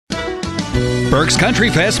Berks Country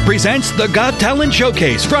Fest presents the Got Talent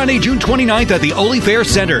Showcase, Friday, June 29th at the Ole Fair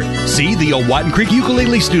Center. See the Owatton Creek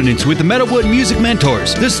ukulele students with the Meadowwood Music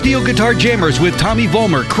Mentors, the Steel Guitar Jammers with Tommy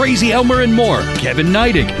Vollmer, Crazy Elmer, and more, Kevin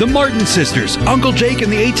Neidig, the Martin Sisters, Uncle Jake and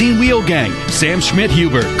the 18-Wheel Gang, Sam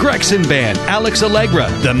Schmidt-Huber, Gregson Band, Alex Allegra,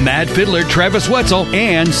 the Mad Fiddler Travis Wetzel,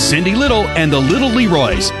 and Cindy Little and the Little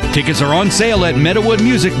Leroys. Tickets are on sale at Meadowwood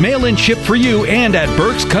Music, mail and ship for you, and at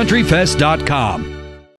BerksCountryFest.com.